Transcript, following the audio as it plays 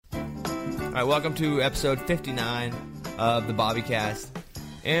All right, welcome to episode 59 of the Bobbycast,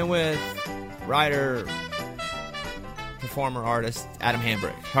 and with writer, performer, artist Adam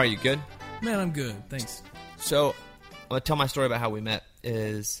Hambrick. How are you? Good? Man, I'm good. Thanks. So, I'm going to tell my story about how we met.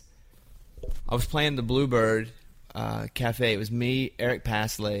 I was playing the Bluebird Cafe. It was me, Eric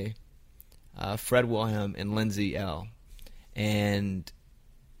Pasley, Fred Wilhelm, and Lindsay L. And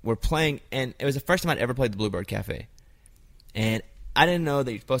we're playing, and it was the first time I'd ever played the Bluebird Cafe. And I didn't know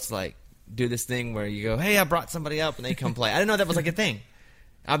that you're supposed to, like, do this thing where you go, hey, I brought somebody up, and they come play. I didn't know that was, like, a thing.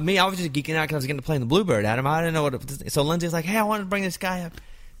 I was just geeking out because I was getting to play in the Bluebird, Adam. I didn't know what it was. So Lindsay was like, hey, I wanted to bring this guy up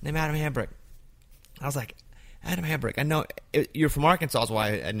named Adam Hambrick. I was like, Adam Hambrick, I know you're from Arkansas, is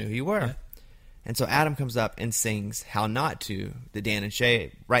why I knew who you were. Yeah. And so Adam comes up and sings How Not To, the Dan and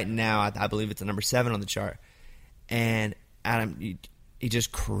Shay. Right now, I believe it's a number 7 on the chart. And Adam, he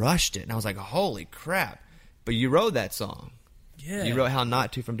just crushed it. And I was like, holy crap. But you wrote that song. Yeah. You wrote How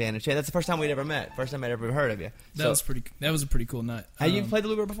Not To from Dan and Shay. That's the first time we'd ever met. First time I'd ever heard of you. That was a pretty cool night. Have you played the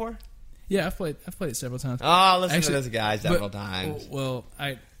Bluebird before? Yeah, I've played it several times. Oh, listen to this guy several times. Well,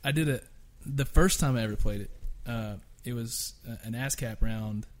 I did it the first time I ever played it. It was an ASCAP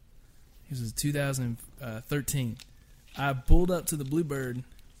round. It was 2013. I pulled up to the Bluebird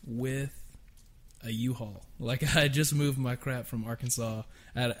with a U-Haul. Like, I had just moved my crap from Arkansas.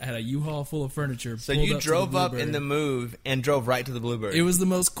 I had a U-Haul full of furniture. So you drove up in the move and drove right to the Bluebird. It was the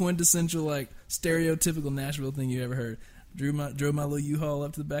most quintessential, like, stereotypical Nashville thing you ever heard. Drove my little U-Haul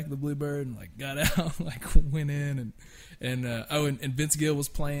up to the back of the Bluebird and, like, got out, like, went in and Vince Gill was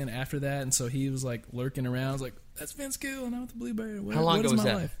playing after that, and so he was, like, lurking around. I was like, that's Vince Gill, and I'm at the Bluebird. How long ago was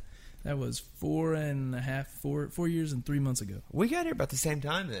that? Life? That was 4 years and 3 months ago. We got here about the same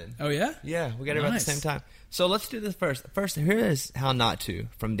time then. Oh, yeah? Yeah, we got here about the same time. So let's do this first. First, here is How Not To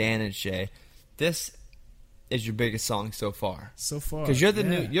from Dan and Shay. This is your biggest song so far. So far. Because you're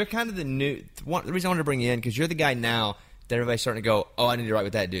you're kind of the new, the reason I wanted to bring you in, because you're the guy now that everybody's starting to go, oh, I need to write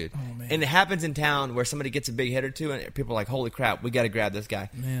with that dude. Oh, man. And it happens in town where somebody gets a big hit or two, and people are like, holy crap, we got to grab this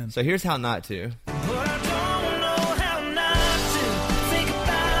guy. Man. So here's How Not To.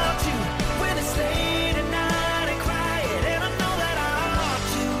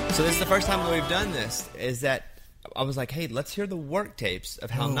 So this is the first time that we've done this, is that I was like, hey, let's hear the work tapes of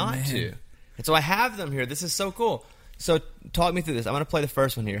How Not To. And so I have them here. This is so cool. So talk me through this. I'm going to play the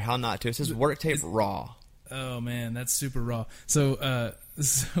first one here, How Not To. It says work tape raw. Oh, man, that's super raw. So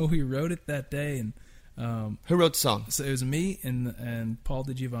so we wrote it that day. And who wrote the song? So it was me and Paul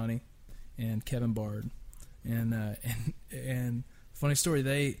DiGiovanni and Kevin Bard. And funny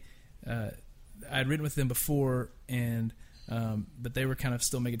story, I'd written with them before, and but they were kind of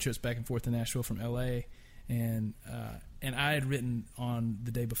still making trips back and forth to Nashville from L.A. And I had written on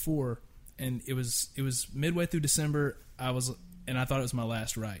the day before, and it was midway through December. I thought it was my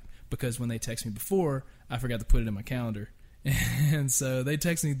last write, because when they texted me before, I forgot to put it in my calendar. And so they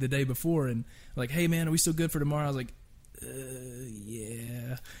texted me the day before and like, hey man, are we still good for tomorrow? I was like,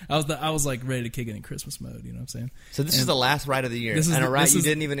 yeah. I was like ready to kick it in Christmas mode, you know what I'm saying? So this is the last write of the year, and a write you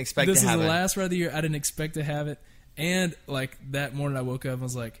didn't even expect to have it. This is the last write of the year. I didn't expect to have it. And like that morning I woke up and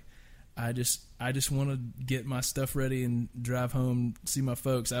was like, I just want to get my stuff ready and drive home, see my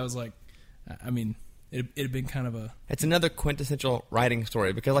folks. I was like, I mean, it had been kind of a... It's another quintessential writing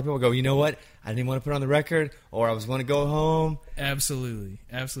story, because a lot of people go, you know what, I didn't want to put it on the record, or I was going to go home. Absolutely.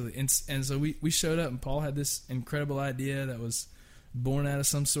 And so we showed up, and Paul had this incredible idea that was born out of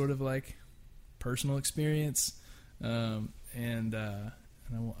some sort of like personal experience. I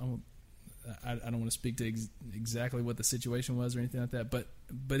don't want to speak to exactly what the situation was or anything like that, but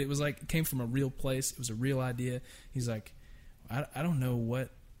it was like, it came from a real place. It was a real idea. He's like, I don't know what,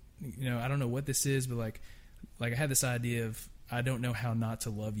 I don't know what this is, but like I had this idea of, I don't know how not to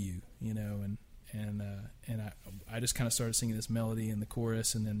love you, and I just kind of started singing this melody in the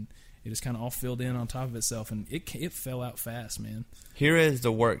chorus, and then it just kind of all filled in on top of itself, and it fell out fast, man. Here is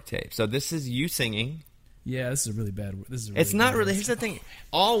the work tape. So this is you singing. Yeah, this is a really bad. It's not really. Here's the thing: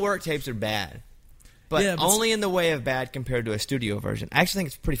 all work tapes are bad, but only in the way of bad compared to a studio version. I actually think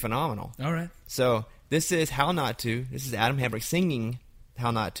it's pretty phenomenal. All right. So this is How Not To. This is Adam Hambrick singing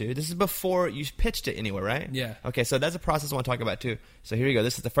How Not To. This is before you pitched it anywhere, right? Yeah. Okay, so that's a process I want to talk about too. So here you go.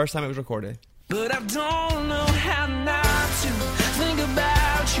 This is the first time it was recorded. But I don't know how not to think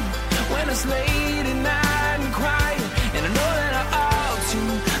about you when it's late at night and crying, and I know that I ought to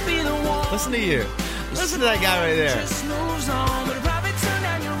be the one. Listen to you. Listen to that guy right there. Just moves on, but probably turn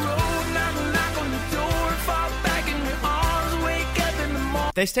down your road, knock on the door, fall back in your arms, wake up in the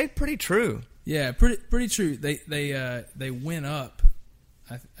morning. They stayed pretty true. Yeah, pretty true. They went up,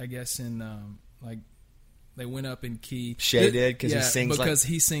 I guess, in like they went up in key. Shay did because he sings because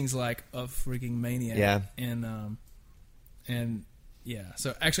he sings like a freaking maniac. Yeah, and yeah.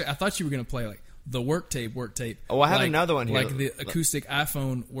 So actually, I thought you were gonna play like the work tape. Oh, I have another one here, like the acoustic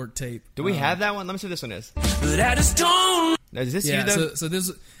iPhone work tape. Do we have that one? Let me see what this one is. But I just don't. Now, is this you though? So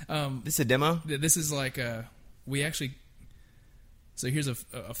this this is a demo. This is like we actually. So here's a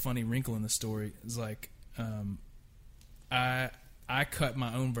funny wrinkle in the story. It's like I cut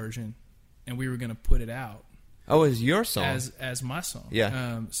my own version, and we were going to put it out. Oh, it's your song as my song.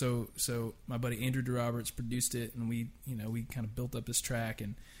 Yeah. So my buddy Andrew DeRoberts produced it, and we kind of built up this track,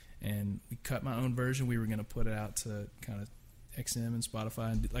 and we cut my own version. We were going to put it out to kind of XM and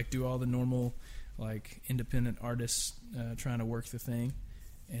Spotify, and like do all the normal like independent artists trying to work the thing,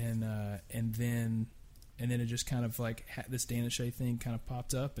 and then it just kind of like this Dan and Shay thing kind of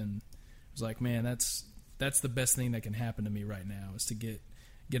popped up, and it was like, man, that's the best thing that can happen to me right now is to get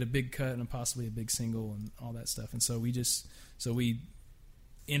a big cut and possibly a big single and all that stuff. And so we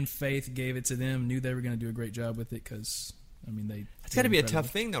in faith gave it to them, knew they were going to do a great job with it because I mean it's got to be a tough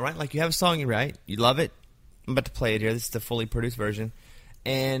thing though, right? Like you have a song you write, you love it. I'm about to play it here. This is the fully produced version,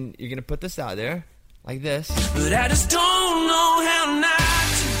 and you're going to put this out there like this. But I just don't know how not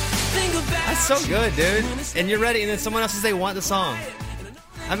to think about. That's so good, dude. And you're ready, and then someone else says they want the song.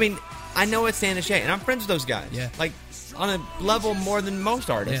 I mean, I know it's Dan and Shay, and I'm friends with those guys. Yeah. Like, on a level more than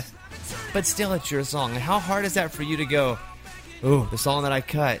most artists. Yeah. But still, it's your song. And how hard is that for you to go, ooh, the song that I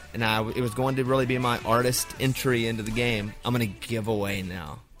cut, and it was going to really be my artist entry into the game, I'm going to give away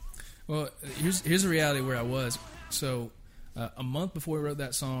now. Well, here's the reality where I was. So, a month before I wrote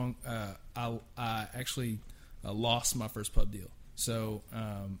that song, I actually lost my first pub deal. So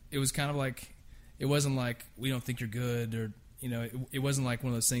it was kind of like, it wasn't like we don't think you're good, or it wasn't like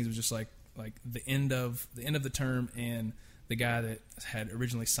one of those things. It was just like the end of the term, and the guy that had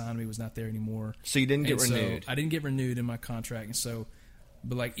originally signed me was not there anymore. So you didn't get renewed. So I didn't get renewed in my contract, and so,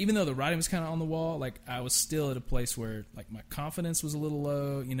 but like even though the writing was kind of on the wall, like I was still at a place where like my confidence was a little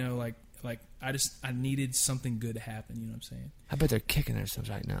low. Like I needed something good to happen. You know what I'm saying? I bet they're kicking themselves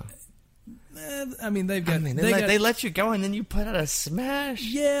right now. I mean, they let you go, and then you put out a smash.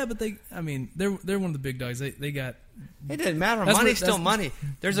 Yeah, but they're one of the big dogs. They got. It didn't matter. Money's still money.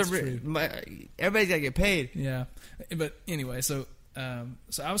 There's everybody's got to get paid. Yeah, but anyway, so I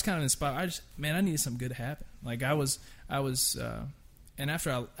was kind of inspired. I needed something good to happen. Like I was, and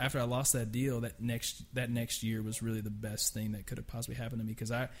after I lost that deal, that next year was really the best thing that could have possibly happened to me,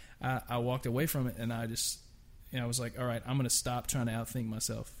 because I walked away from it, and I just. I was like, all right, I'm going to stop trying to outthink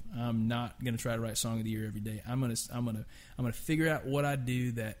myself. I'm not going to try to write Song of the Year every day. I'm going to figure out what I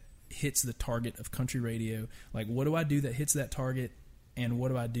do that hits the target of country radio. Like, what do I do that hits that target, and what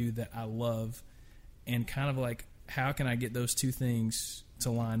do I do that I love, and kind of like, how can I get those two things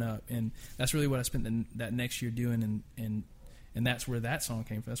to line up? And that's really what I spent that next year doing, and that's where that song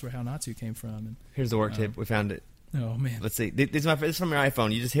came from. That's where How Not To came from. And here's the work tape. We found it. Oh man, let's see. This is from your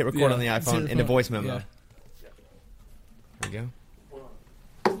iPhone. You just hit record on the iPhone in the voice memo. Yeah. There we go.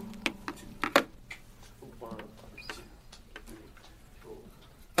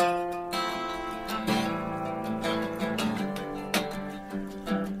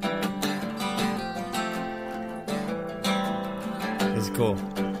 This is cool.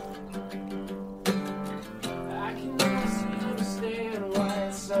 I can just understand why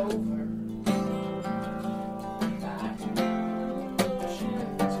it's over.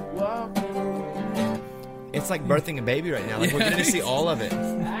 It's like birthing a baby right now. Like, we're getting to see all of it.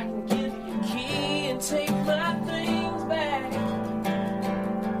 I can give you a key and take my things back. I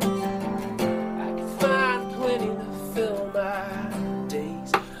can find plenty to fill my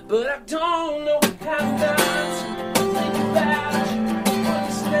days, but I don't know how not to think about you when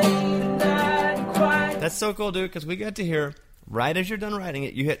it's late at night and quiet. That's so cool, dude, because we got to hear, right as you're done writing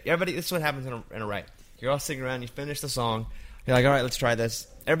it, you hit everybody. This is what happens in a write. You're all sitting around, you finish the song. You're like, all right, let's try this.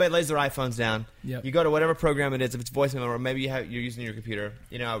 Everybody lays their iPhones down. Yep. You go to whatever program it is, if it's voice memo, or maybe you're using your computer.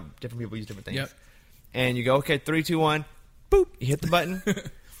 You know how different people use different things. Yep. And you go, okay, 3, 2, 1, boop. You hit the button,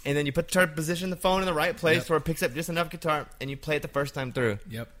 and then you position the phone in the right place where it picks up just enough guitar, and you play it the first time through.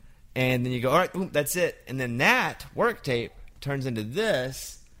 Yep. And then you go, all right, boom, that's it. And then that work tape turns into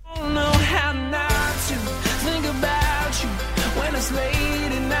this. I don't know how not to think about you when it's late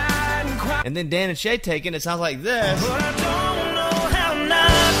at night and quiet. And then Dan and Shay take it, and it sounds like this. But I don't know how not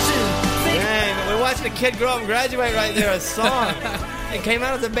to think. Dang, we're watching a kid grow up and graduate right there, a song. It came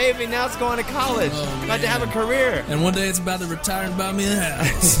out as a baby, now it's going to college. About to have a career. And one day it's about to retire and buy me a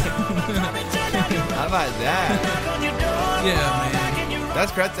house. How about that? Yeah,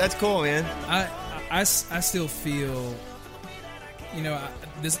 man. That's cool, man. I still feel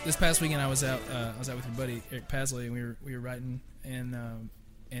this past weekend I was out with your buddy Eric Pasley, and we were writing, and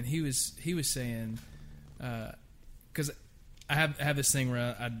he was saying, because I have this thing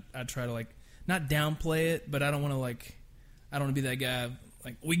where I try to, like, not downplay it, but I don't want to be that guy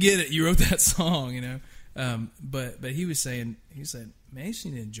like, we get it, you wrote that song, but he was saying, man, you just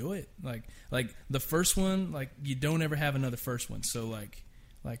need to enjoy it, like the first one, like, you don't ever have another first one, so like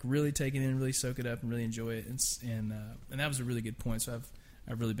really take it in, really soak it up, and really enjoy it, and that was a really good point. So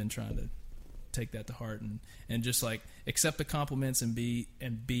I've really been trying to take that to heart, and just like accept the compliments and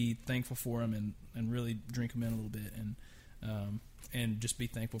be thankful for them, and really drink them in a little bit, and just be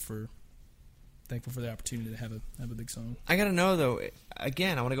thankful for the opportunity to have a big song. I gotta know though.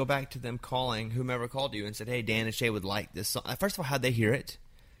 Again, I want to go back to them calling whomever called you and said, "Hey, Dan and Shay would like this song." First of all, how'd they hear it?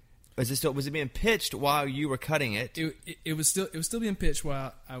 Was it being pitched while you were cutting it? It was still being pitched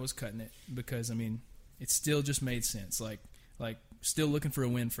while I was cutting it, because I mean, it still just made sense. Like still looking for a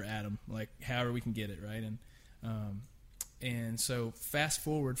win for Adam. Like, however we can get it right, and so fast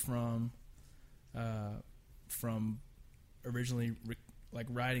forward from originally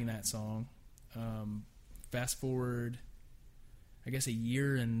writing that song. Fast forward, I guess, a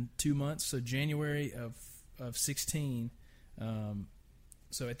year and 2 months. So January of 16.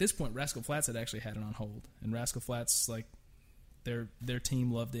 So at this point, Rascal Flatts had actually had it on hold, and Rascal Flatts, like, their team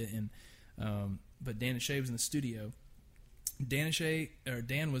loved it, and but Dan and Shay was in the studio. Dan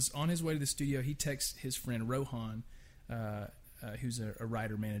was on his way to the studio. He texts his friend Rohan, who's a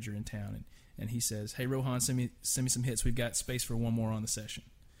writer manager in town, and he says, "Hey Rohan, send me some hits. We've got space for one more on the session."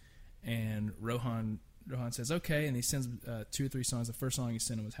 And Rohan says, "Okay," and he sends 2 or 3 songs. The first song he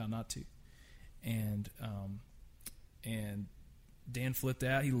sent him was "How Not To," and Dan flipped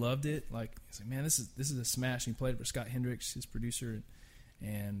out. He loved it. Like, he's like, "Man, this is a smash." And he played it for Scott Hendricks, his producer,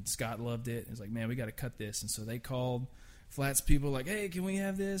 and Scott loved it. He's like, "Man, we got to cut this." And so they called Flats people, like, "Hey, can we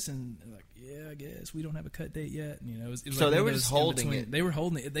have this?" And they're like, "Yeah, I guess we don't have a cut date yet." And, it was so like they were just holding it. They were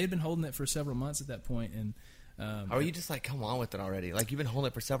holding it. They'd been holding it for several months at that point, and. Or you just like, come on with it already? Like, you've been holding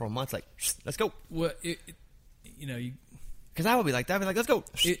it for several months. Like, let's go. Well, because I would be like that. I'd be like, let's go.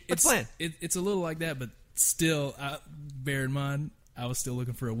 Let's plan. It's a little like that, but still, bear in mind, I was still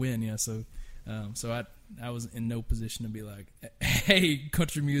looking for a win. Yeah, so I was in no position to be like, "Hey,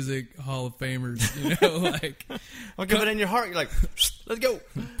 country music Hall of Famers," like. I'll give it in your heart. You're like, let's go.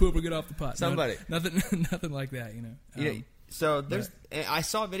 Poop or get off the pot. Somebody. No, nothing like that. So I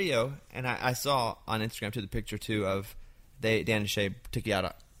saw a video, and I saw on Instagram too the picture too of Dan and Shay took you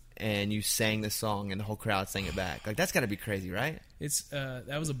out, and you sang the song, and the whole crowd sang it back. Like, that's got to be crazy, right? It's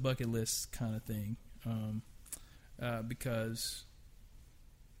that was a bucket list kind of thing, because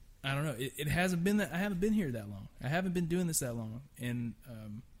I don't know. It hasn't been that. I haven't been here that long. I haven't been doing this that long, and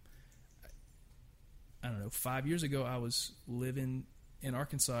I don't know. 5 years ago, I was living in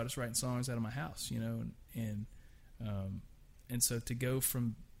Arkansas, just writing songs out of my house, and so to go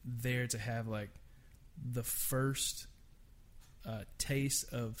from there to have, like, the first taste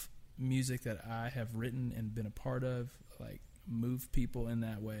of music that I have written and been a part of, like, move people in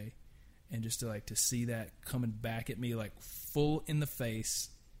that way, and just to see that coming back at me, like, full in the face,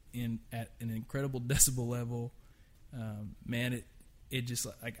 at an incredible decibel level, man, it just,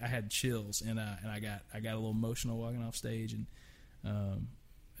 like, I had chills, and I got a little emotional walking off stage, and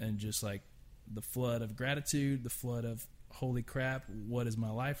just, like, the flood of gratitude, the flood of, holy crap, what is my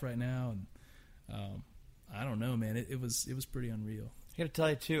life right now? And I don't know, man. It was pretty unreal. I got to tell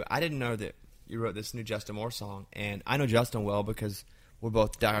you too, I didn't know that you wrote this new Justin Moore song, and I know Justin well because we're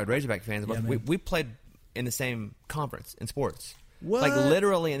both diehard Razorback fans. But we played in the same conference in sports. What? Like,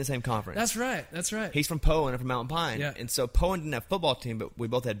 literally in the same conference. That's right. He's from Poe and I'm from Mountain Pine. Yeah. And so Poe didn't have a football team, but we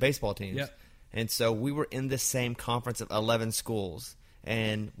both had baseball teams. Yep. And so we were in the same conference of 11 schools.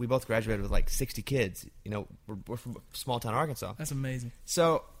 And we both graduated with like 60 kids. We're from small town Arkansas. That's amazing.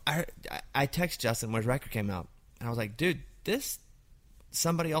 So I texted Justin when his record came out, and I was like, "Dude, this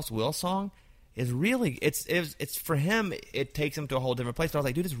Somebody Else Will song is really it's for him. It takes him to a whole different place." But I was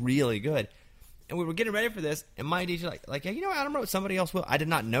like, "Dude, it's really good." And we were getting ready for this, and my DJ like, "Yeah, Adam wrote Somebody Else Will." I did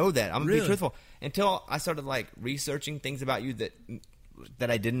not know that. I'm gonna be truthful until I started like researching things about you that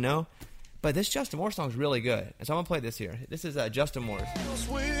I didn't know. But this Justin Moore song is really good. And so I'm going to play this here. This is Justin Moore's. I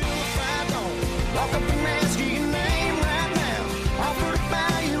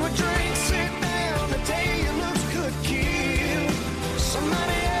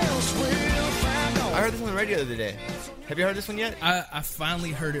heard this on the radio the other day. Have you heard this one yet? I finally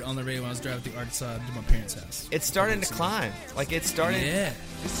heard it on the radio when I was driving through Arkansas to my parents' house. It's starting to climb. Like, it's starting... Yeah.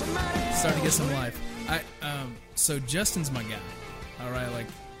 It's starting to get some life. So Justin's my guy. All right, like...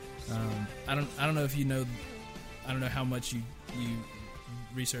 I don't know if you know. I don't know how much you you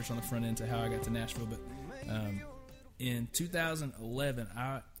research on the front end to how I got to Nashville. But in 2011,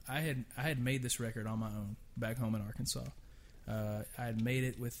 I had made this record on my own back home in Arkansas. I had made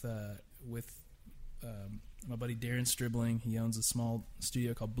it with my buddy Darren Stribling. He owns a small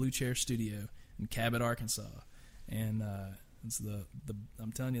studio called Blue Chair Studio in Cabot, Arkansas, and it's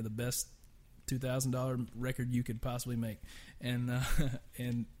I'm telling you, the best $2,000 record you could possibly make. And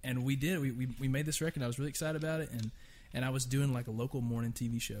we did. We made this record. I was really excited about it, and I was doing like a local morning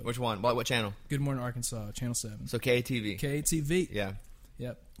TV show. Which one? What channel? Good Morning Arkansas, Channel 7. So KATV. KATV. Yeah.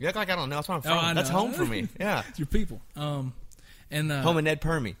 Yep. You act like I don't know. That's where I'm from. Oh, I That's know. home for me. Yeah. It's your people. And Home of Ned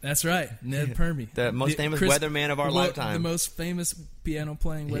Permy. That's right, Ned Permy, The most famous weatherman of our lifetime. The most famous piano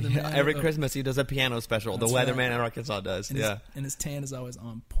playing weatherman. Every Christmas he does a piano special. That's the weatherman right. in Arkansas does. And yeah. his tan is always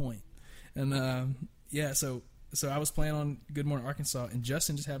on point. And so I was playing on Good Morning Arkansas, and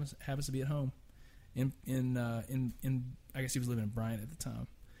Justin just happens to be at home. In I guess he was living in Bryant at the time.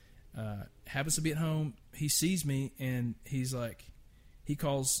 Happens to be at home. He sees me, and he's like, he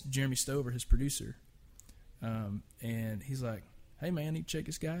calls Jeremy Stover, his producer, and he's like, "Hey man, you need to check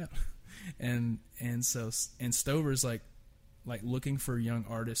this guy out." and Stover's like looking for young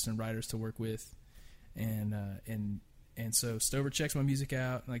artists and writers to work with, and so Stover checks my music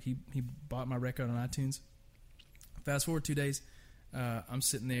out. Like he bought my record on iTunes. Fast forward 2 days, I'm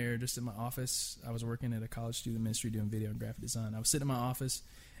sitting there just in my office. I was working at a college student ministry doing video and graphic design. I was sitting in my office,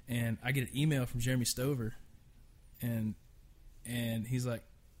 and I get an email from Jeremy Stover, and he's like,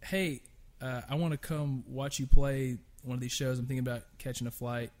 "Hey, I want to come watch you play one of these shows. I'm thinking about catching a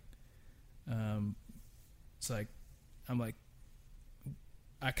flight." It's like, I'm like,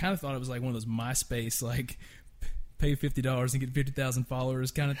 I kind of thought it was like one of those MySpace, like, pay $50 and get 50,000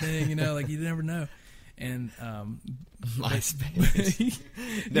 followers kind of thing, you know, like you never know. And MySpace.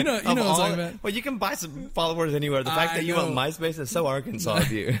 you know what I'm talking about. Well, you can buy some followers anywhere. The fact that you want MySpace is so Arkansas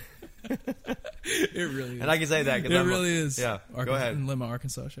of you. It really is. And I can say that. It really is. Yeah, go ahead. And live my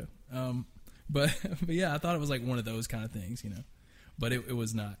Arkansas show. But yeah, I thought it was like one of those kind of things, you know. But it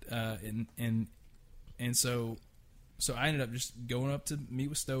was not. And so I ended up just going up to meet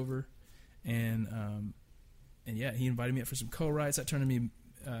with Stover, and yeah, he invited me up for some co-writes. That turned to me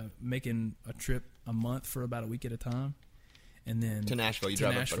making a trip a month for about a week at a time, and then to Nashville. You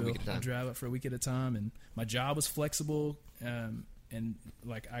drive up for a week at a time. I drive up for a week at a time, and my job was flexible, and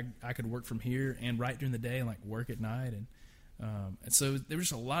like I could work from here and write during the day, and like work at night, and so there were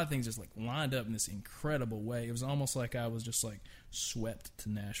just a lot of things just like lined up in this incredible way. It was almost like I was just like swept to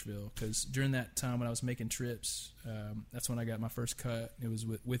Nashville, because during that time when I was making trips, that's when I got my first cut. It was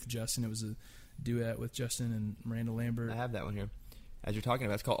with Justin. It was a duet with Justin and Miranda Lambert. I have that one here. As you're talking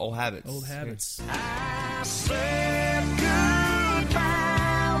about, it's called Old Habits. Old Habits. I said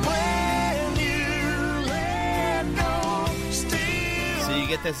goodbye when you let go. Still. So you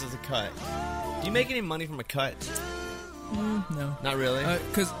get this as a cut. Do you make any money from a cut? No. Not really?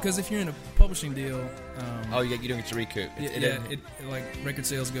 Because if you're in a publishing deal... you don't get to recoup. Like record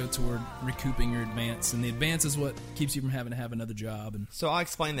sales go toward recouping your advance, and the advance is what keeps you from having to have another job. And so I'll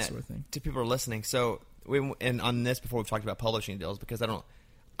explain that sort of thing. to people who are listening. So and on this before we've talked about publishing deals, because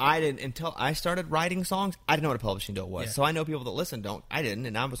until I started writing songs, I didn't know what a publishing deal was. Yeah. So I know people that listen don't. I didn't,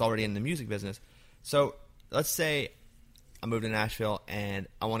 and I was already in the music business. So let's say I moved to Nashville and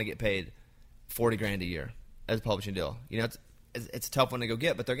I want to get paid $40,000 a year as a publishing deal. You know, it's a tough one to go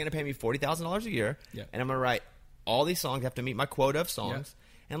get, but they're going to pay me $40,000 a year, Yeah. and I'm going to write all these songs. I have to meet my quota of songs,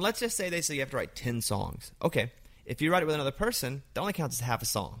 and let's just say they say you have to write 10 songs. Okay, if you write it with another person, that only counts as half a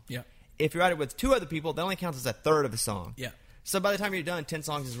song. Yeah. If you write it with 2 other people, that only counts as a third of a song. Yeah. So by the time you're done, 10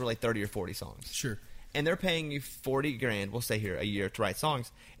 songs is really 30 or 40 songs. Sure. And they're paying you $40,000, we'll say here, a year to write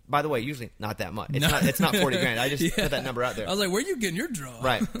songs. By the way, usually not that much. It's No. not $40,000. I just Yeah. put that number out there. I was like, where are you getting your draw?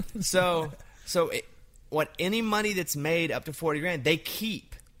 Right. So any money that's made up to $40,000, they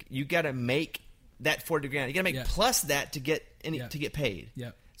keep. You got to make that $40,000. You got to make Yeah. plus that to get Yeah. to get paid.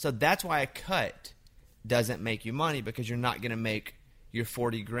 Yeah. So that's why a cut doesn't make you money, because you're not going to make your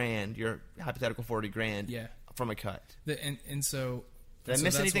 $40,000, your hypothetical $40,000 Yeah. from a cut. So Did I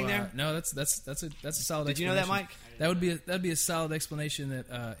miss anything there? No, that's a solid. Did you know that, explanation. Mike? That'd be a solid explanation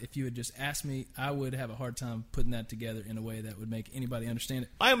that if you had just asked me, I would have a hard time putting that together in a way that would make anybody understand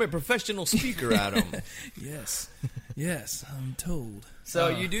it. I am a professional speaker, Adam. Yes, I'm told. So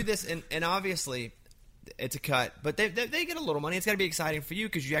you do this, and obviously it's a cut, but they get a little money. It's got to be exciting for you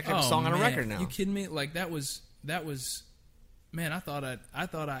because you actually have a song on a record now. You kidding me? Like that was. Man, I thought I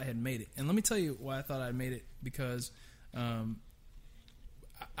had made it, and let me tell you why I thought I had made it, because I'm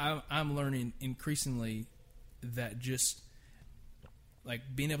learning increasingly that just like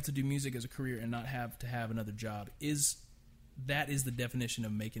being able to do music as a career and not have to have another job is that is the definition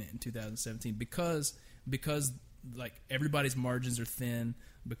of making it in 2017 because like everybody's margins are thin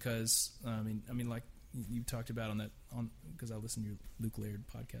because I mean like you talked about because I listened to your Luke Laird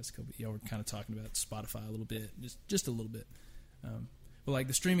podcast. Y'all were kind of talking about Spotify a little bit, just a little bit. But like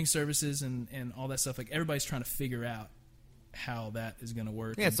the streaming services and all that stuff, like everybody's trying to figure out how that is going to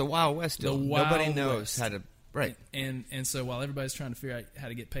work. Yeah, it's the Wild West still. Nobody knows how to... Right. And so while everybody's trying to figure out how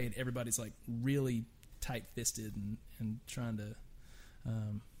to get paid, everybody's like really tight-fisted and trying to...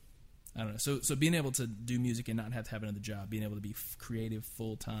 I don't know. So being able to do music and not have to have another job, being able to be creative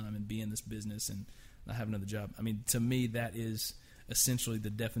full-time and be in this business and not have another job, I mean, to me, that is essentially the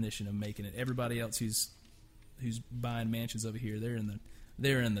definition of making it. Everybody else who's buying mansions over here, they're in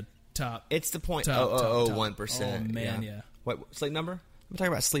the top. It's the 0.0001%. Oh, man, yeah. What, sleep number? Let me talk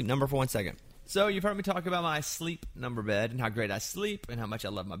about sleep number for 1 second. So you've heard me talk about my sleep number bed and how great I sleep and how much I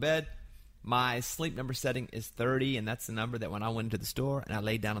love my bed. My sleep number setting is 30, and that's the number that when I went into the store and I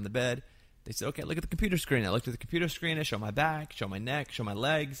laid down on the bed, they said, okay, look at the computer screen. I looked at the computer screen. It showed my back, show my neck, show my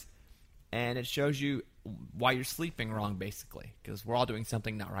legs, and it shows you why you're sleeping wrong, basically, because we're all doing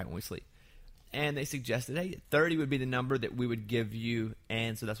something not right when we sleep. And they suggested, hey, 30 would be the number that we would give you,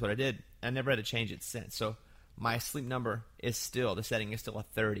 and so that's what I did. I never had to change it since. So my sleep number is still, the setting is still a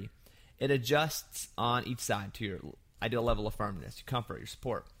 30. It adjusts on each side to your ideal level of firmness, your comfort, your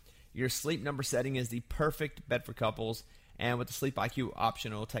support. Your sleep number setting is the perfect bed for couples, and with the Sleep IQ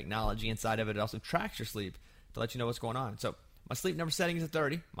optional technology inside of it, it also tracks your sleep to let you know what's going on. So my sleep number setting is a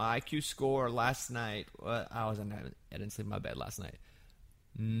 30. My IQ score last night, I didn't sleep in my bed last night.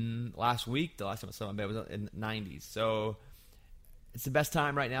 Last week, the last time I slept in my bed was in the 90s. So it's the best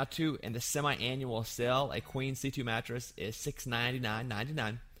time right now, too. And the semi-annual sale, a Queen C2 mattress is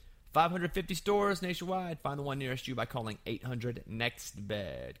 $699.99. 550 stores nationwide. Find the one nearest you by calling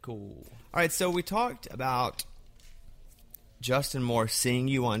 800-NEXT-BED. Cool. All right, so we talked about Justin Moore seeing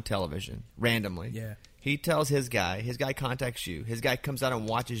you on television randomly. Yeah. He tells his guy contacts you. His guy comes out and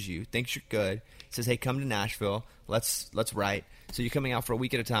watches you, thinks you're good, says, hey, come to Nashville. Let's write. So you're coming out for a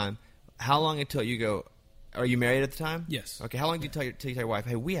week at a time. How long until you go, are you married at the time? Yes. Okay, how long do you tell your wife,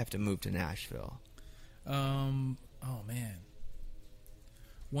 hey, we have to move to Nashville? Oh, man.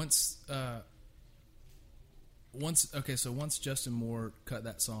 Once Justin Moore cut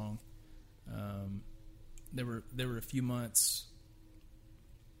that song, there were a few months.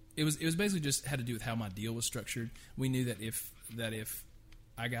 It was basically just had to do with how my deal was structured. We knew that if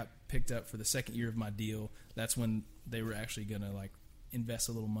I got picked up for the second year of my deal, that's when they were actually gonna like invest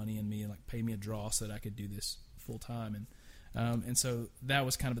a little money in me and like pay me a draw so that I could do this full time. And so that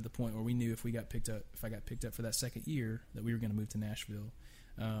was kind of at the point where we knew if I got picked up for that second year that we were going to move to Nashville.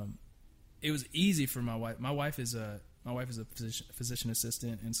 It was easy for my wife. My wife is a physician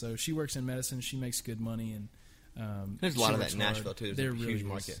assistant, and so she works in medicine. She makes good money, and there's a lot of that in Nashville too. There's a really huge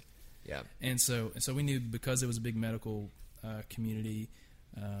market. Yeah, and so we knew because it was a big medical community,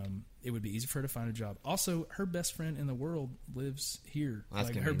 it would be easy for her to find a job. Also, her best friend in the world lives here. That's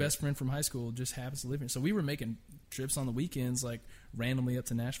like her best friend from high school just happens to live here. So we were making trips on the weekends, like randomly up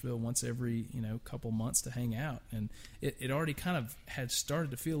to Nashville once every couple months to hang out, and it already kind of had started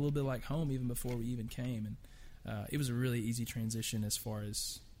to feel a little bit like home even before we even came, and it was a really easy transition as far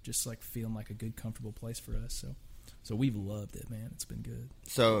as just like feeling like a good, comfortable place for us. So we've loved it, man. It's been good.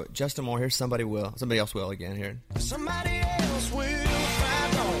 So Justin Moore, here's somebody else will again here. Somebody else will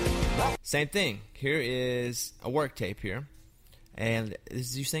find on. Same thing. Here is a work tape here, and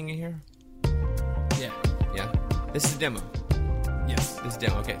is you singing here? Yeah. Yeah. This is a demo. Yes. This is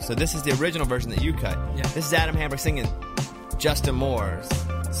demo. Okay, so this is the original version that you cut. Yeah. This is Adam Hamburg singing Justin Moore's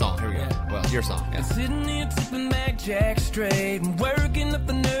song. Here we go. Yeah. Well, your song. Yeah. Sitting here tipping back jack straight and working up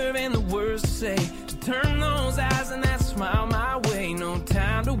the nerve and the words to say to turn those eyes and that smile my way. No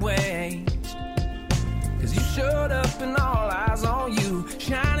time to waste, 'cause you showed up and all eyes on you,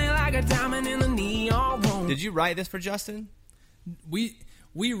 shining like a diamond in the neon room. Did you write this for Justin? We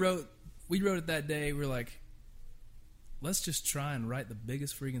wrote it that day. We're like, let's just try and write the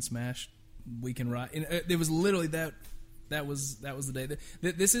biggest freaking smash we can write. And it was literally that was the day.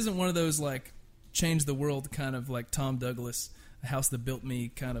 This isn't one of those like change the world kind of like Tom Douglas, a house that built me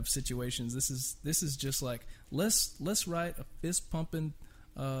kind of situations. This is just like let's write a fist pumping,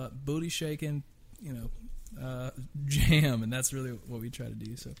 booty shaking, jam, and that's really what we try to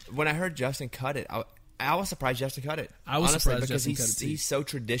do. So When I heard Justin cut it, I was surprised Justin cut it. I was honestly, surprised because Justin cut it too. he's so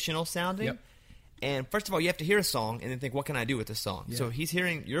traditional sounding. Yep. And first of all, you have to hear a song and then think, what can I do with this song? Yeah. So he's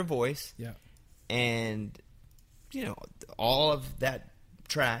hearing your voice, yeah, and all of that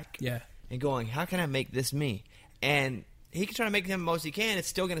track, yeah. and going, how can I make this me? And he can try to make them the most he can. It's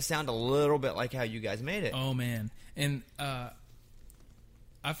still going to sound a little bit like how you guys made it. Oh man, and I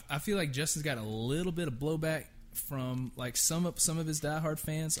feel like Justin's got a little bit of blowback from like some of his diehard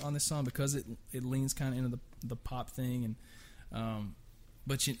fans on this song because it leans kind of into the pop thing, and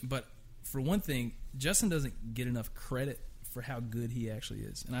but for one thing, Justin doesn't get enough credit for how good he actually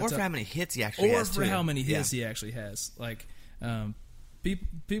is, and Or for how many hits he actually has, or for too. how many hits Yeah. he actually has. Like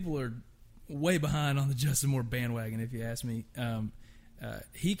people are way behind on the Justin Moore bandwagon, if you ask me.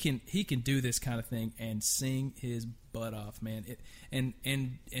 He can do this kind of thing and sing his butt off, man. And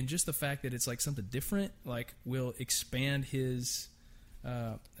just the fact that it's like something different, like will expand his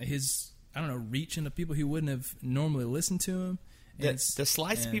I don't know, reach into people who wouldn't have normally listened to him. The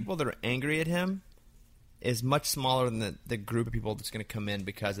slice of people that are angry at him is much smaller than the group of people that's going to come in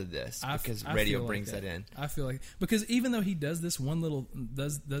because of this. Because radio feel brings like that in. I feel like because even though he does this one little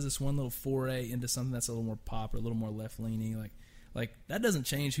foray into something that's a little more pop or a little more left leaning, like that doesn't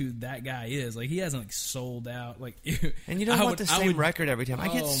change who that guy is. Like he hasn't like sold out. Like And you don't want the same record every time. I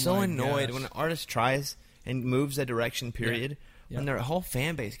get so my annoyed gosh. when an artist tries and moves a direction, period, Yeah. when their whole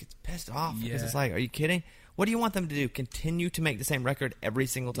fan base gets pissed off. Because Yeah. it's like, are you kidding? What do you want them to do? Continue to make the same record every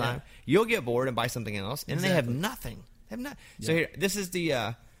single time? Yeah. You'll get bored and buy something else, and they have Exactly. nothing. They have not. So here, this is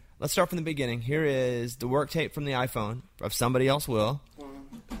the, let's start from the beginning. Here is the work tape from the iPhone of Somebody Else Will. 1,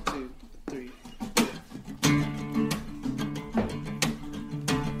 2, 3.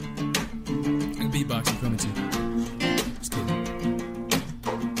 And beatboxing from it too. It's cool.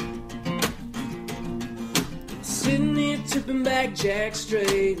 Sitting here tipping back jack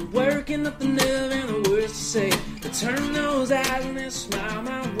straight, working up the nerve and the words to say. I turn those eyes and then smile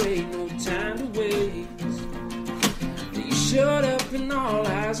my way, no time to waste. You showed up and all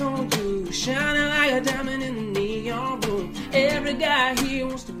eyes on you, shining like a diamond in the neon room. Every guy here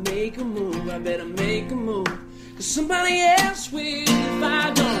wants to make a move, I better make a move. Cause somebody else will if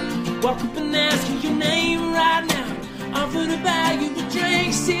I don't. Walk up and ask you your name right now. Offer to buy you a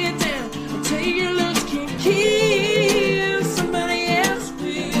drink, sit down. I'll tell you your looks can kill. Somebody else will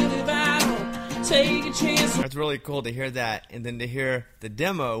if I don't take a chance. It's really cool to hear that, and then to hear the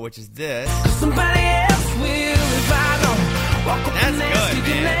demo, which is this. Somebody else will if I don't. Walk up That's and ask good,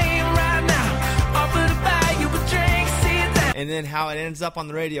 you your man. name right now. Offer to buy you a drink, sit down. And then how it ends up on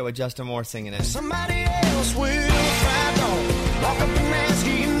the radio with Justin Moore singing it. Somebody else will if I don't. Walk up and ask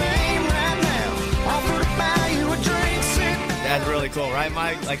you your name right now. Offer to buy you a drink, sit down. That's really cool, right,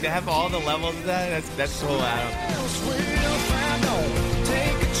 Mike? Like, to have all the levels of that, that's cool, Adam. Else will if I don't.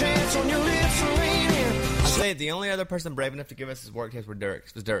 Take a chance on your lips and lean in. I'll say the only other person brave enough to give us his work tapes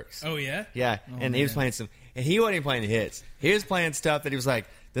was Dirks. Oh yeah. Yeah, and he was man. playing some, and he wasn't even playing the hits. He was playing stuff that he was like,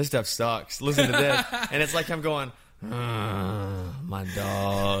 this stuff sucks. Listen to this. And it's like I'm going, my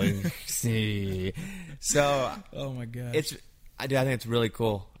dog. See. So Oh my god. I think it's really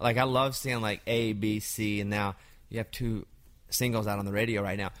cool. Like, I love seeing like A, B, C, and now you have 2 singles out on the radio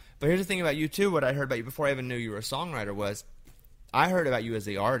right now. But here's the thing about you too. What I heard about you before I even knew you were a songwriter was, I heard about you as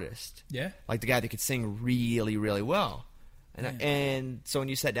the artist. Yeah. Like the guy that could sing really, really well. And so when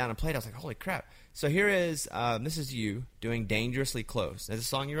you sat down and played, I was like, holy crap. So here is, this is you doing Dangerously Close. Is this a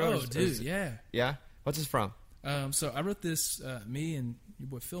song you wrote? Oh dude, yeah. Yeah? What's this from? So I wrote this. Me and your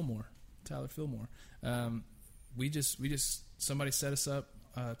boy Fillmore, Tyler Fillmore. We just somebody set us up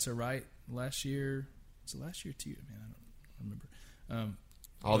to write last year. Was it last year too? Man, I don't remember.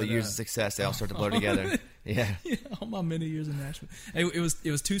 All the But, years of success, they all start to blur together. Yeah. Yeah, all my many years in Nashville. It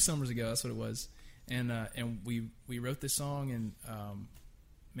was 2 summers ago. That's what it was. And we wrote this song, and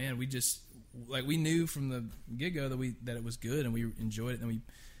man, we just like we knew from the get go that it was good, and we enjoyed it. And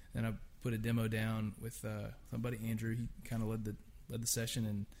then I put a demo down with somebody, Andrew. He kind of led the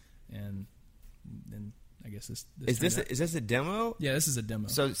session, and then I guess this Is turned this out. is this a demo? Yeah, this is a demo.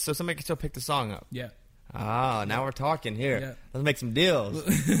 So somebody can still pick the song up. Yeah. Ah, now we're talking here. Yeah. Let's make some deals.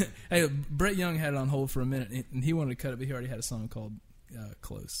 Hey, Brett Young had it on hold for a minute, and he wanted to cut it, but he already had a song called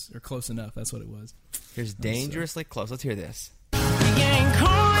Close, or Close Enough. That's what it was. Here's Dangerously Close. Let's hear this. You ain't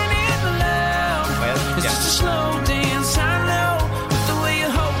calling it love. Well, It's yeah. just a slow dance, I know. With the way you're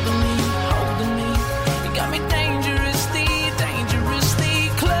holding me. You got me dangerously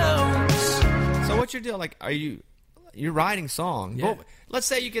close. So what's your deal? Like, you're writing songs. Yeah. Well, let's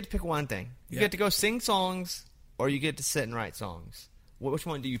say you get to pick one thing. You Yeah. get to go sing songs, or you get to sit and write songs. Which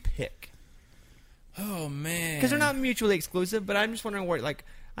one do you pick? Oh man, Because they're not mutually exclusive, but I'm just wondering where, like,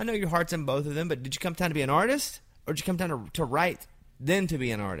 I know your heart's in both of them, but did you come down to be an artist, or did you come down to write, then to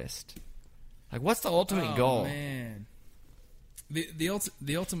be an artist? Like, what's the ultimate goal? Man, the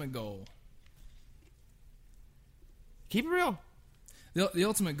ultimate goal. Keep it real. The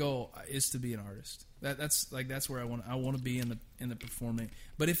ultimate goal is to be an artist. That's where I want to be in the performing.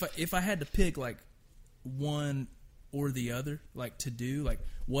 But if I had to pick like one or the other, like to do like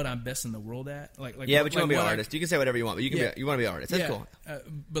what I'm best in the world at, like yeah, but you like want to be an what artist. You can say whatever you want, but you can you want to be an artist. That's yeah, cool.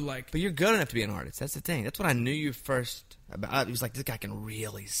 But you're good enough to be an artist. That's the thing. That's what I knew you first about. He was like, this guy can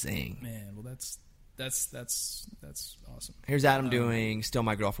really sing. Man, well that's awesome. Here's Adam doing "Still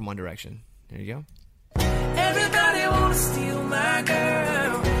My Girl" from One Direction. There you go. Everybody wanna steal my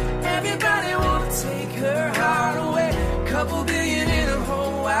girl. Everybody wanna take her heart away. Couple billion in a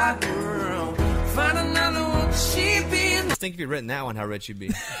whole wide world. Find another one, she be in. Just think if you'd written that one, how rich you'd be.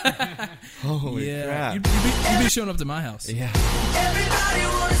 Holy crap! You'd be showing up to my house. Yeah. Everybody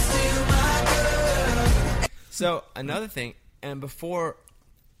wanna steal my girl. So another thing, and before,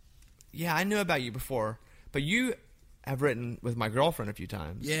 I knew about you before, but you have written with my girlfriend a few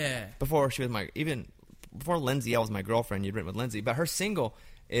times. Yeah. Before she was before Lindsay L was my girlfriend, you'd written with Lindsay, but her single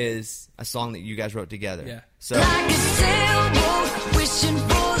is a song that you guys wrote together. Yeah. So, Like a sailboat, wishing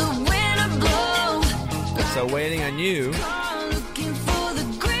for the wind to blow. so Waiting on You, Looking for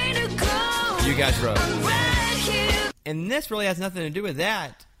the greater goal. you guys wrote. Right here. And this really has nothing to do with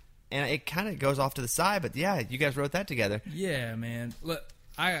that, and it kind of goes off to the side, but yeah, you guys wrote that together. Yeah, man. Look,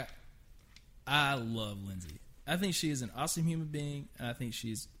 I love Lindsay. I think she is an awesome human being, and I think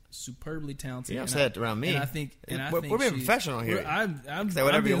she's superbly talented. You don't and say it around me. And I think, We're being she's- professional here. I'm Say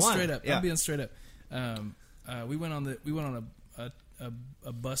whatever being you want. straight up. Yeah. I'm being straight up. We went on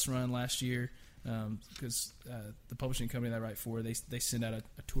a bus run last year because the publishing company that I write for, they send out a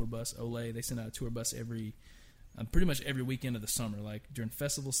tour bus. Olay, they send out a tour bus pretty much every weekend of the summer, like during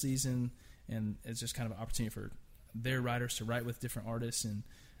festival season, and it's just kind of an opportunity for their writers to write with different artists, and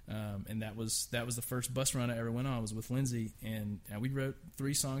that was the first bus run I ever went on. I was with Lindsay, and we wrote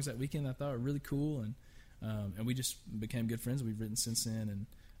 3 songs that weekend I thought were really cool, and we just became good friends. We've written since then,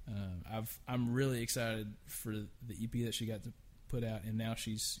 and I'm really excited for the EP that she got to put out, and now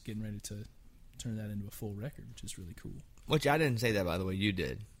she's getting ready to turn that into a full record, which is really cool. Which I didn't say that, by the way, you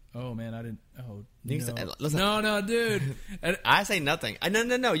did. Oh man, I didn't. Oh You no, can say- listen. no, dude. I say nothing.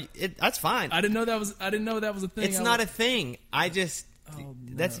 No. That's fine. I didn't know that was a thing. It's not a thing. I just Oh,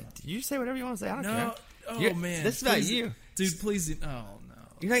 that's no. you say whatever you want to say. I don't No. care. Oh You're- man, this is about Please- you, dude. Please, oh no.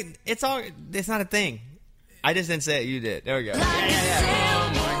 You're like it's all. It's not a thing. I just didn't say it. You did. There we go. Like a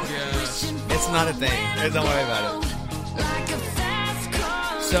sailboat, God. wishing for It's not a the thing. wind Don't to worry about blow. Like a fast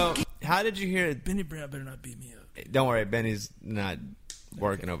car. So how did you hear it? Benny Brown better not beat me up. Don't worry, Benny's not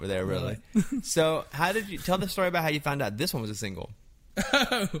working over there really. So how did you tell the story about how you found out this one was a single?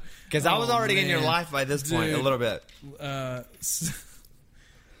 Because I was Oh, already in your man. life by this point a Dude. little bit.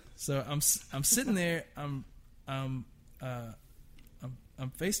 So I'm sitting there. I'm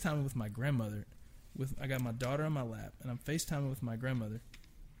FaceTiming with my grandmother. I got my daughter on my lap, and I'm FaceTiming with my grandmother.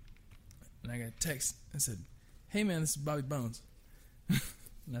 And I got a text and said, "Hey man, this is Bobby Bones."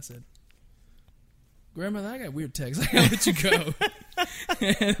 And I said, "Grandmother, I got weird texts. I gotta let you go."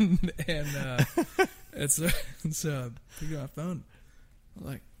 and so I picked up my phone. I'm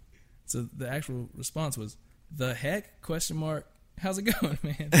like, so the actual response was, "The heck? Question mark. How's it going,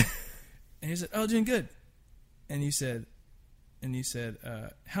 man?" And he said, "Oh, doing good." And you said,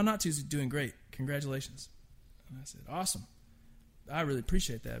 "How Not To's doing great. Congratulations." And I said, "Awesome. I really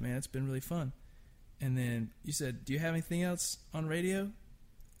appreciate that, man. It's been really fun." And then you said, "Do you have anything else on radio?"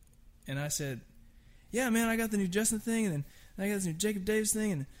 And I said, "Yeah, man, I got the new Justin thing, and then I got this new Jacob Davis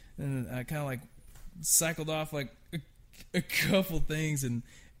thing," and then I kind of like cycled off like a couple things, and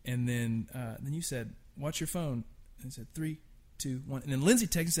then you said, "Watch your phone," and I said 3, 2, 1, and then Lindsay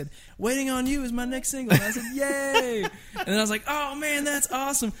texted and said, "Waiting on You is my next single," and I said, "Yay!" And then I was like, "Oh man, that's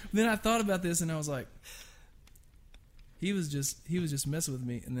awesome." Then I thought about this, and I was like, he was just messing with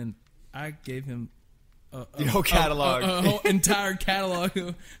me, and then I gave him Your whole catalog. a whole entire catalog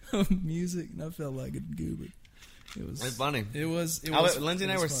of music, and I felt like a goober. It was It's funny. It was. Lindsay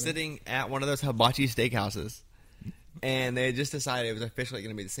and I it were was funny. sitting at one of those hibachi steakhouses, and they had just decided it was officially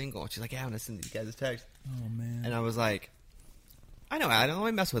going to be the single. And she's like, "Yeah, I'm going to send these guys a text." Oh man. And I was like, "I know, I don't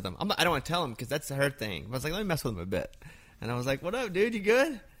let me mess with them. I don't want to tell them because that's her thing." But I was like, "Let me mess with them a bit." And I was like, "What up, dude? You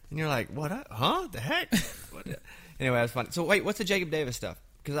good?" And you're like, "What up? Huh? The heck?" Anyway, it was funny. So wait, what's the Jacob Davis stuff?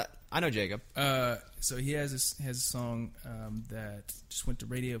 Because I know Jacob. So he has a song that just went to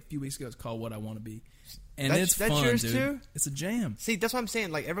radio a few weeks ago. It's called "What I Want to Be," and That's- it's that's fun, yours dude. too? It's a jam. See, that's what I'm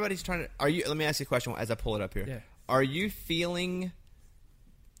saying. Like everybody's trying to. Are you? Let me ask you a question as I pull it up here. Yeah. Are you feeling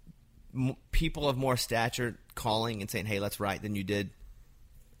people of more stature calling and saying, "Hey, let's write," than you did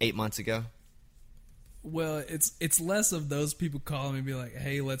 8 months ago? Well, it's less of those people calling me and be like,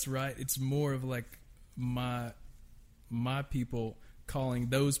 "Hey, let's write." It's more of like my people calling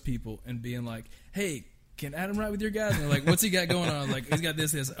those people and being like, "Hey, can Adam ride with your guys?" And they're like, "What's he got going on?" Like, he's got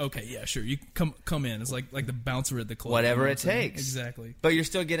this. Okay, yeah, sure. You come in. It's like the bouncer at the club. Whatever you know it what I'm saying? takes. Exactly. But you're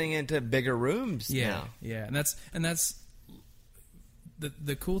still getting into bigger rooms now. Yeah, and that's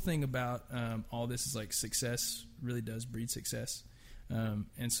the cool thing about all this is like success really does breed success,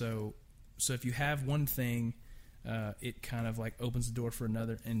 and so if you have one thing, it kind of like opens the door for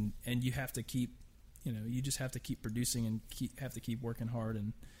another, and you have to keep, you just have to keep producing and have to keep working hard,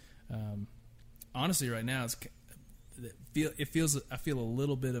 and honestly, right now I feel a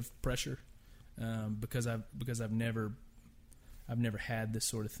little bit of pressure because I've never had this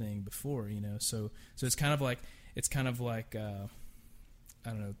sort of thing before, so it's kind of like I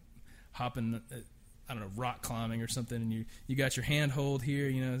don't know, hopping, rock climbing or something, and you got your handhold here,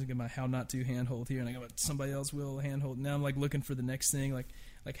 I got my how not to handhold here, and I got somebody else will handhold. Now I'm like looking for the next thing, like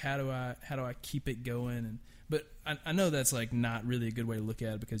how do I keep it going? But I know that's like not really a good way to look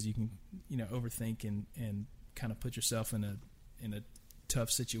at it, because you can overthink and kind of put yourself in a tough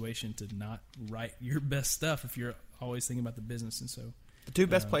situation to not write your best stuff if you're always thinking about the business. And so The two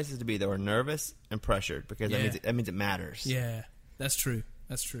best places to be, though, are nervous and pressured, because Yeah. that means it matters. yeah, that's true.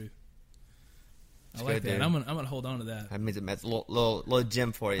 That's true. I It's like good, that. dude. I'm gonna hold on to that. That means it matters. A little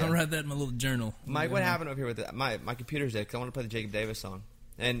gem for you. I'll write that in my little journal. Mike, what happened over here with it? My computer's dead because I want to play the Jacob Davis song.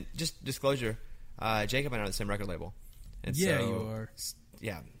 And just disclosure, Jacob and I are on the same record label. And Yeah, so, you are.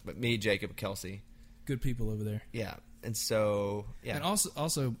 Yeah, but me, Jacob, Kelsey. Good people over there. Yeah, and so yeah. And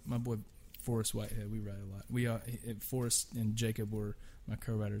also my boy Forrest Whitehead. We write a lot. Forrest and Jacob were my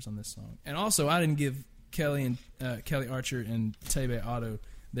co-writers on this song. And also, I didn't give Kelly Archer and Tebe Otto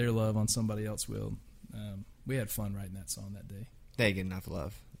their love on Somebody Else Will. We had fun writing that song that day. They get enough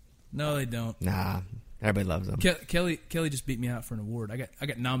love. No, they don't. Nah, everybody loves them. Kelly just beat me out for an award. I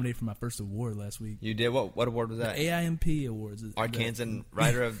got nominated for my first award last week. You did? What award was that? AIMP Awards. Arkansas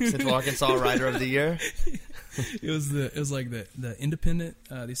Writer of Central Arkansas Writer of the Year. It was like the independent,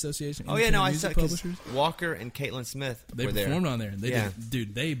 the association. Oh yeah, no, I Independent saw Music because Publishers. Walker and Caitlin Smith They were there. performed on there. And they Yeah.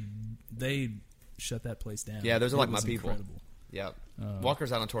 did, they shut that place down. Yeah, those are It like my was people. incredible. Yep.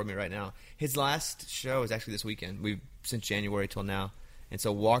 Walker's out on tour with me right now. His last show is actually this weekend. We've since January till now, and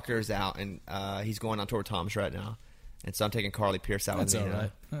so Walker's out, and he's going on tour with Thomas right now. And so I'm taking Carly Pierce out That's with me. all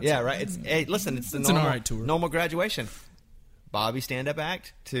right. That's Yeah, all right. It's hey, listen, it's the It's an normal, all right tour. normal graduation. Bobby stand-up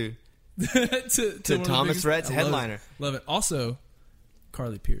act to to one of the Thomas biggest- Rhett's I love it. headliner. Love it. Also,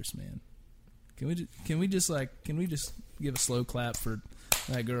 Carly Pierce, man. Can we just give a slow clap for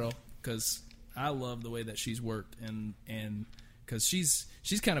that girl, because I love the way that she's worked, and because she's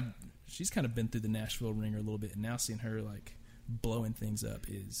kind of been through the Nashville ringer a little bit, and now seeing her like blowing things up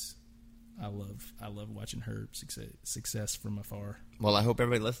is I love watching her success from afar. Well, I hope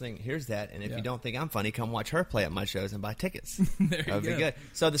everybody listening hears that, and if Yeah. you don't think I'm funny, come watch her play at my shows and buy tickets. There you That would be go. good.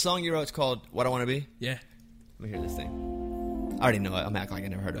 So the song you wrote is called "What I Want to Be." Yeah. Let me hear this thing. I already know it. I'm acting like I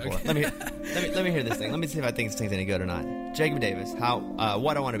never heard it before. Okay. Let me hear this thing. Let me see if I think this thing's any good or not. Jacob Davis,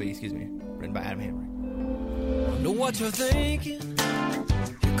 "What I Want to Be," written by Adam Hambrick. Know what you're thinking.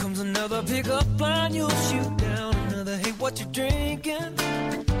 Here comes another pickup line. You'll shoot down another. Hey, what you drinking?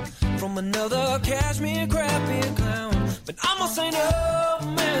 From another cashmere crappy clown. But I'm gonna say no,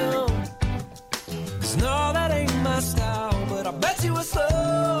 man. 'Cause no, that ain't my style. But I bet you a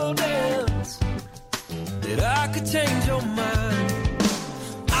slow dance that I could change your mind.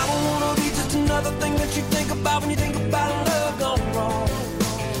 I don't wanna be just another thing that you think about when you think about love gone wrong.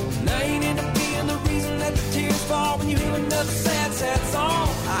 And I ain't into being the reason that the tears fall when you hear another sad, sad song.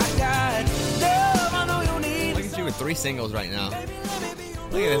 I got love, I know you need. Look at you with 3 singles right now. Baby, let me be your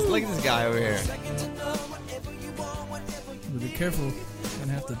Look at this. Look at this guy over here. second to none, whatever you want, whatever you But be careful. I'm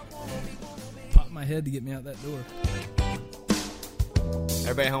gonna have to pop my head to get me out that door.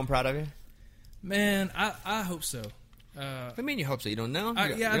 Everybody home proud of you? Man, I hope so. What do you mean you hope so? You don't know?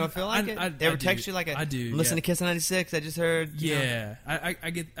 Yeah, you don't feel like it? They ever text you like I do. Listen yeah. to Kiss 96. I just heard. you know? Yeah, I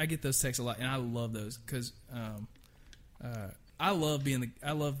get those texts a lot, and I love those because I love being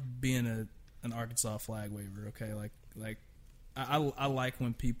an Arkansas flag waver. Okay, like I like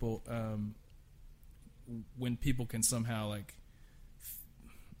when people can somehow like.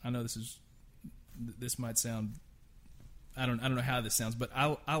 I know this might sound. I don't know how this sounds, but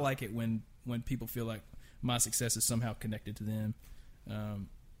I like it when people feel like my success is somehow connected to them,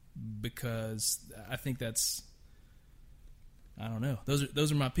 because I think that's. I don't know.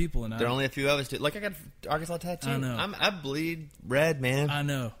 Those are my people, and There are only a few of us. Like I got Arkansas tattoo. I know. I bleed red, man. I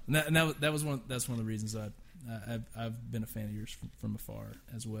know. And that was that's one of the reasons I've been a fan of yours from afar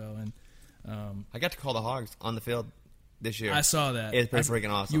as well. And I got to call the Hogs on the field this year. I saw that. It's pretty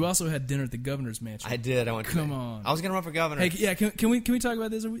freaking awesome. You also had dinner at the governor's mansion. I did. I went. Come on. I was gonna run for governor. Hey, yeah. Can we talk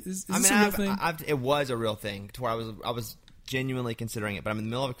about this? Is this a real thing? it was a real thing to where I was genuinely considering it, but I'm in the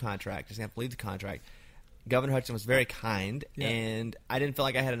middle of a contract. Just have to leave the contract. Governor Hutchinson was very kind, and I didn't feel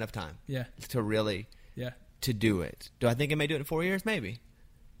like I had enough time. Yeah. To really. Yeah. To do it. Do I think I may do it in 4 years? Maybe.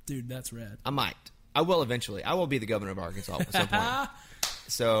 Dude, that's rad. I might. I will eventually. I will be the governor of Arkansas at some point.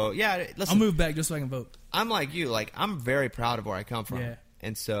 So, yeah, listen. I'll move back just so I can vote. I'm like you. Like, I'm very proud of where I come from. Yeah.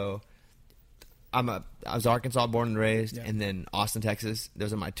 And so, I was Arkansas born and raised, Yeah. and then Austin, Texas.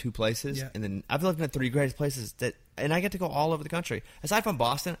 Those are my two places. Yeah. And then I've lived in the 3 greatest places and I get to go all over the country. Aside from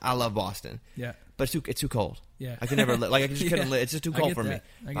Boston, I love Boston. Yeah. But it's too cold. Yeah. I could never I just couldn't Yeah. live. It's just too I cold get for that.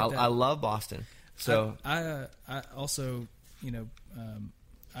 me. I get that. I love Boston. So I also,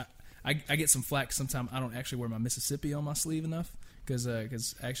 I get some flack sometimes. I don't actually wear my Mississippi on my sleeve enough because I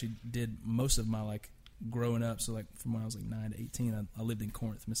actually did most of my growing up. So from when I was 9 to 18, I lived in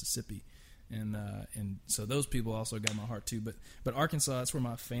Corinth, Mississippi, and so those people also got my heart too. But Arkansas, that's where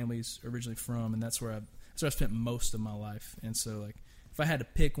my family's originally from, and that's where I spent most of my life. And so if I had to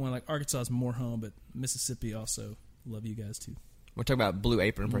pick one, Arkansas is more home, but Mississippi also love you guys too. we'll talk about Blue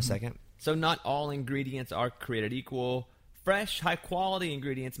Apron for a second. So not all ingredients are created equal. Fresh, high-quality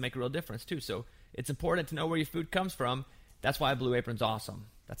ingredients make a real difference, too. So it's important to know where your food comes from. That's why Blue Apron's awesome.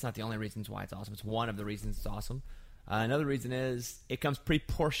 That's not the only reasons why it's awesome. It's one of the reasons it's awesome. Another reason is it comes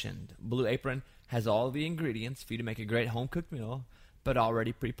pre-portioned. Blue Apron has all the ingredients for you to make a great home-cooked meal, but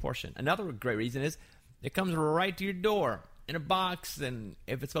already pre-portioned. Another great reason is it comes right to your door in a box, and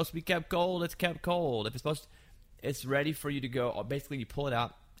if it's supposed to be kept cold, it's kept cold. If it's it's ready for you to go. Basically, you pull it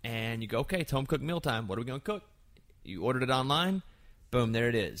out, and you go, okay, it's home-cooked meal time. What are we going to cook? You ordered it online, boom, there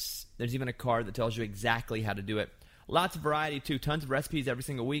it is. There's even a card that tells you exactly how to do it. Lots of variety, too. Tons of recipes every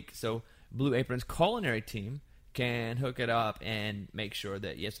single week. So Blue Apron's culinary team can hook it up and make sure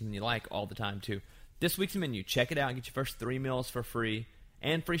that you have something you like all the time, too. This week's menu, check it out and get your first 3 meals for free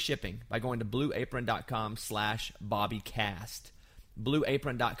and free shipping by going to blueapron.com/BobbyCast.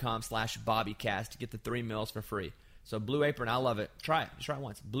 Blueapron.com/BobbyCast to get the 3 meals for free. So Blue Apron, I love it. Try it. Just try it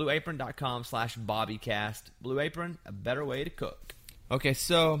once. Blueapron.com/BobbyCast. Blue Apron, a better way to cook. Okay,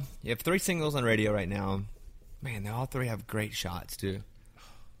 so you have 3 singles on radio right now. Man, they all 3 have great shots, too.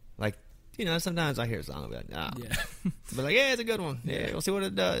 Sometimes I hear a song about Yeah. But yeah, it's a good one. Yeah, we'll see what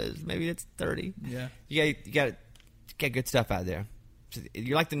it does. Maybe it's 30. Yeah. You got good stuff out there.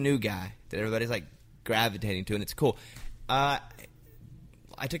 You're like the new guy that everybody's gravitating to, and it's cool. I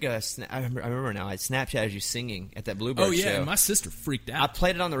took I remember now. I Snapchatted you singing at that Bluebird show. Oh yeah, and my sister freaked I out.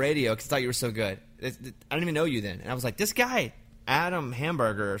 played it on the radio because I thought you were so good. I didn't even know you then, and I was like, this guy, Adam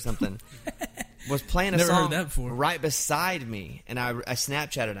Hamburger or something, was playing a Never song heard that before. right beside me, and I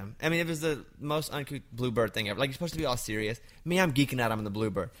Snapchatted him. I mean, it was the most uncouth Bluebird thing ever. You're supposed to be all serious. Me, I'm geeking out. I'm in the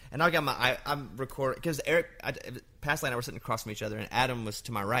Bluebird, and I got I'm recording because Passley and I were sitting across from each other, and Adam was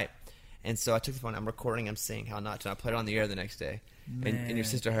to my right. And so I took the phone. I'm recording. I'm saying how not to. I played it on the air the next day, and your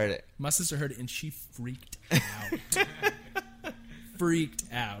sister heard it. My sister heard it and she freaked out. Freaked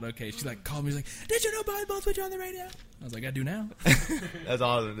out. Okay, she called me. She's like, "Did you know Bobby Bones put you on the radio?" I was like, "I do now." That's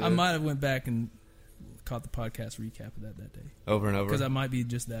awesome. Dude. I might have went back and caught the podcast recap of that day Over and over. because I might be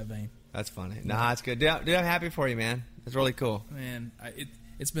just that vain. That's funny. Nah, it's good. Dude, I'm happy for you, man. It's really cool. Man,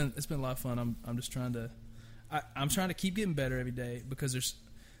 it's been a lot of fun. I'm just trying to I'm trying to keep getting better every day because there's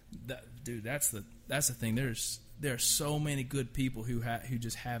that's the thing. There are so many good people who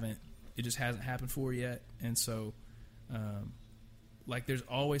just hasn't happened for yet, and so there's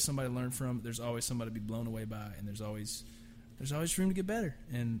always somebody to learn from. There's always somebody to be blown away by, and there's always room to get better.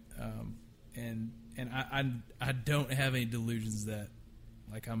 And I don't have any delusions that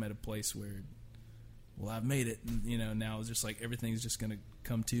I'm at a place where I've made it. And, now it's just everything's just gonna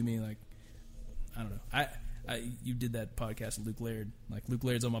come to me. I don't know. You did that podcast with Luke Laird. Luke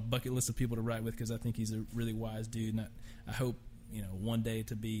Laird's on my bucket list of people to write with because I think he's a really wise dude, and I hope one day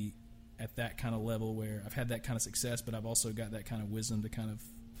to be at that kind of level where I've had that kind of success, but I've also got that kind of wisdom to kind of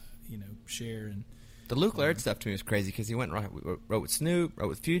share. And the Luke Laird stuff to me was crazy because he went and wrote with Snoop, wrote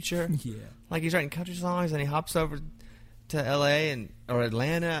with Future. Yeah, he's writing country songs and he hops over to L.A. or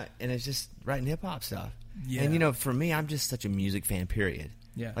Atlanta and is just writing hip hop stuff. Yeah. And for me, I'm just such a music fan. Period.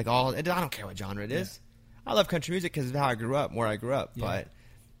 Yeah. I don't care what genre it is. I love country music because of how I grew up, where I grew up. Yeah. But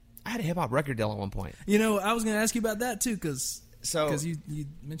I had a hip hop record deal at one point. I was going to ask you about that too because you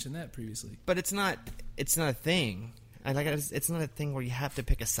mentioned that previously. But it's not a thing. It's not a thing where you have to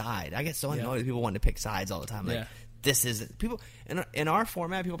pick a side. I get so annoyed with people wanting to pick sides all the time. This isn't people in our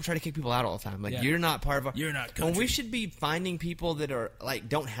format. People try to kick people out all the time. You're not part of. You're not country. When we should be finding people that are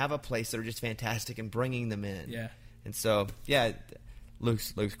don't have a place that are just fantastic and bringing them in. Yeah. And so, yeah,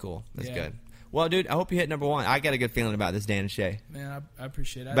 Luke's cool. That's Yeah. good. Well, dude, I hope you hit number 1. I got a good feeling about this, Dan and Shay. Man, I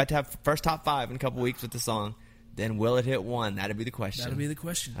appreciate it. About to have first top 5 in a couple weeks with the song. Then will it hit 1? That'll be the question. That'll be the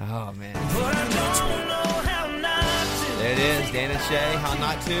question. Oh, man. But I don't know how not to. There it is, Dan and Shay, How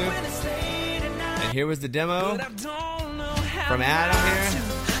Not To. When it's late at night, And here was the demo. but I don't know how From Adam not here.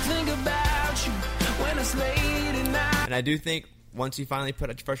 to think about you when it's late at night. And I do think once you finally put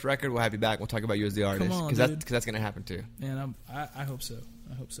out your first record, we'll have you back. We'll talk about you as the artist. on, Because dude. that's going to happen too. Man, I hope so.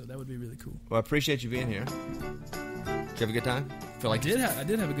 I hope so. That would be really cool. Well, I appreciate you being here. Did you have a good time? Feel like I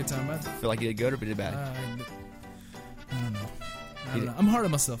did have a good time. feel like you did good or did bad? I don't know. I You don't know. I'm hard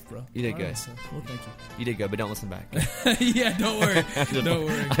on myself, bro. You did Hard on good. myself. Well, thank You did good, but don't listen back. you. Yeah, don't worry. Don't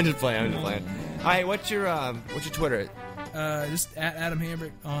worry. I'm just playing. All right, what's your Twitter? Just at Adam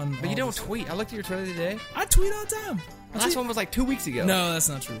Hambrick on. But you don't tweet. I looked at your Twitter the other day. I tweet all the time. Last one was like 2 weeks ago. No, that's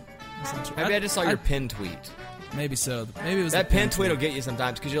not true. That's not true. Maybe I just saw your pin tweet. Maybe so. Maybe it was That the pin tweet will get you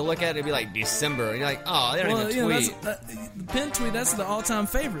sometimes because you'll look at it and be like December, and you're like, oh, they don't Well, even you know, tweet. the pin tweet. That's the all-time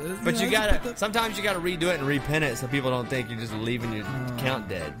favorite. But you know, I just put gotta sometimes you gotta redo it and repin it so people don't think you're just leaving your account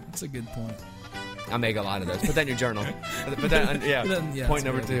dead. That's a good point. I make a lot of those. Put that in your journal. Put that, yeah. Yeah, Point that's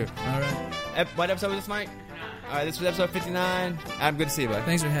number a 2. good idea. All right. What episode was this, Mike? All right, this was episode 59. I'm good to see you, bud.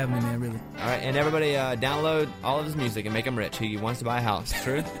 Thanks for having me, man. Really. All right, and everybody download all of his music and make him rich. He wants to buy a house.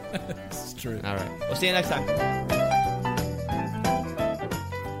 True? It's true. All right. We'll see you next time.